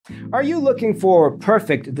Are you looking for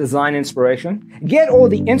perfect design inspiration? Get all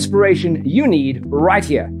the inspiration you need right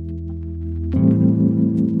here.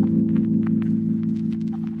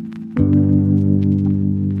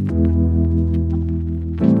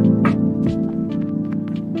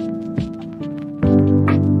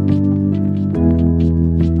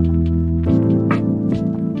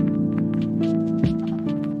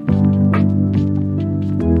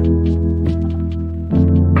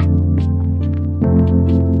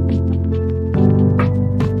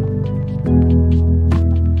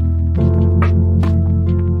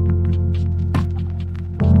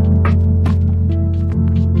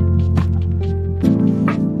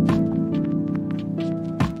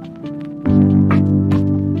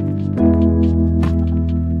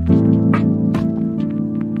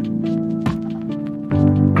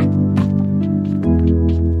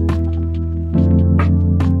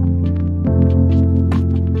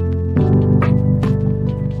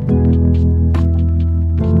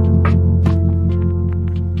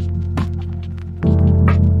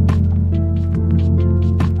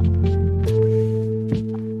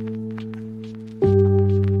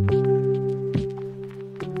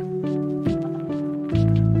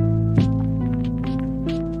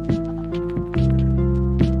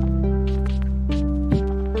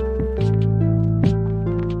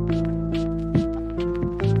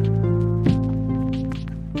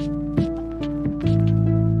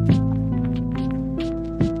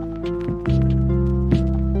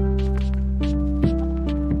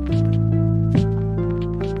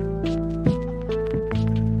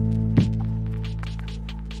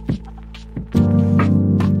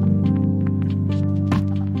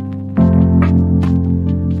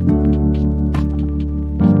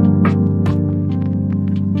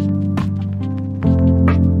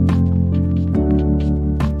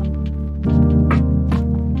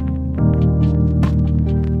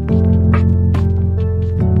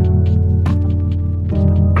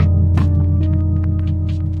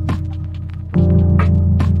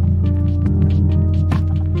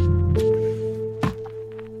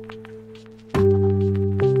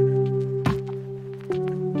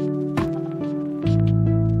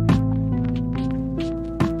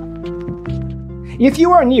 If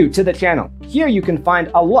you are new to the channel, here you can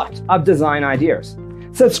find a lot of design ideas.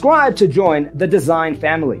 Subscribe to join the design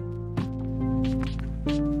family.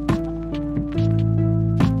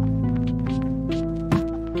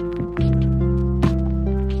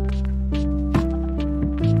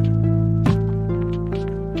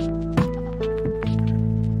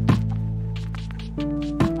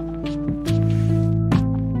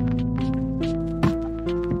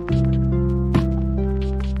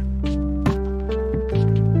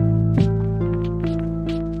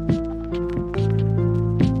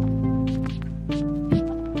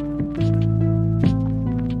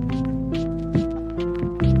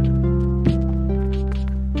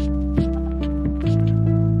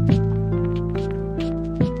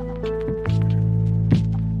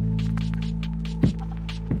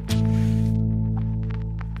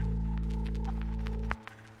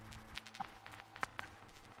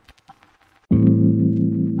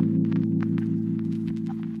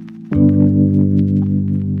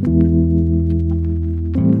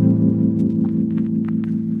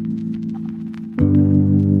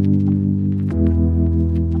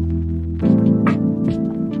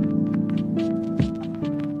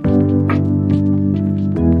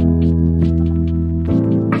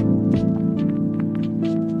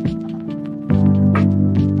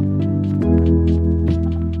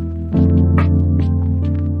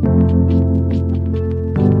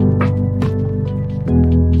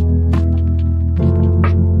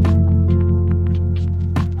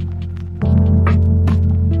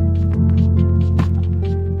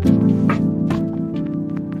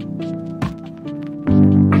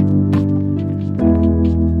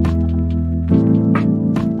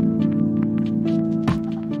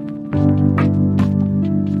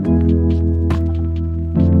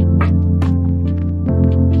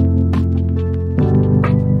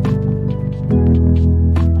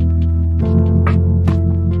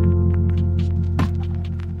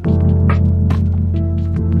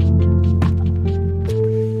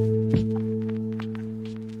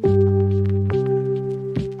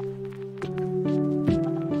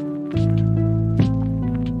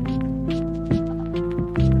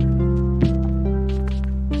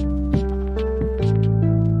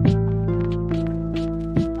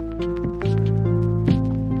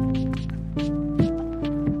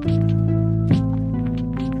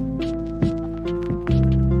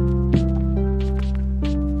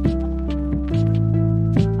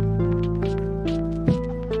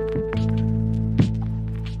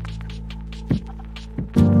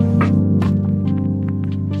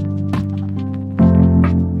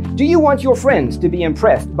 you want your friends to be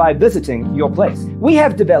impressed by visiting your place? We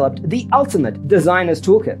have developed the ultimate designer's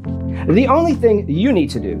toolkit. The only thing you need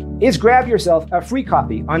to do is grab yourself a free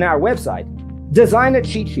copy on our website,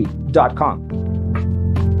 designercheatsheet.com.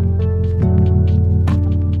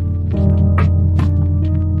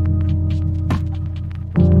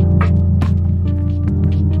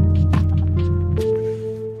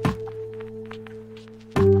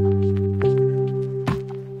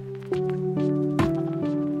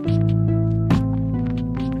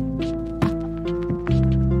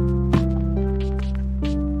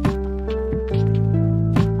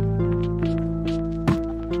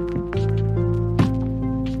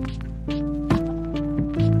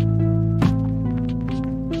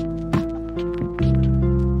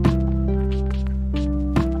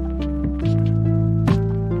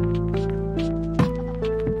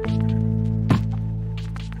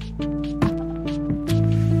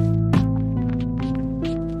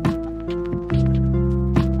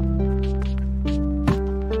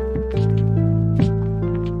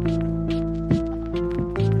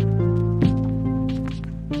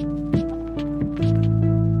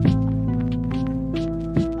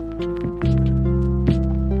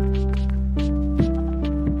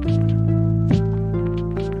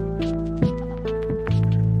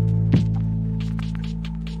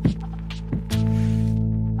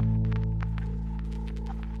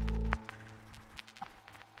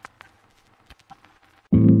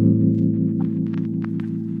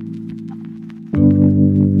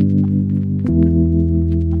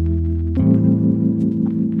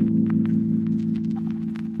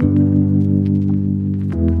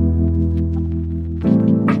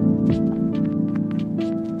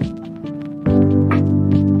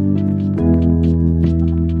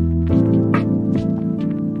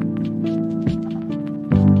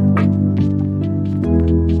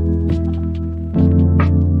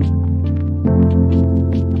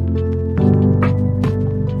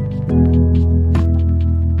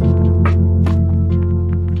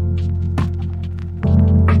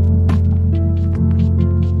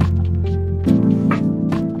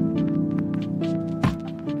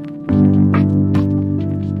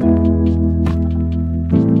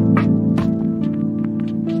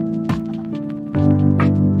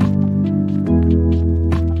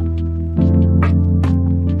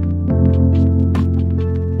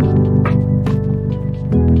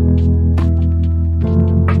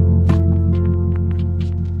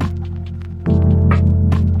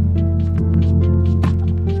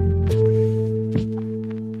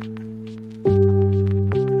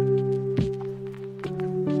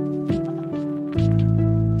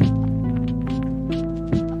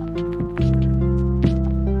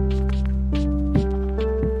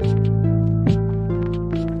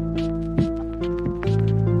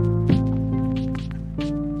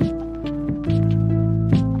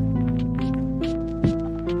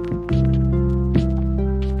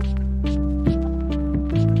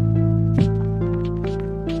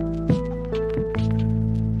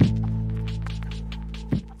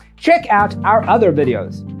 Check out our other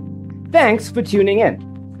videos. Thanks for tuning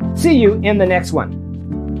in. See you in the next one.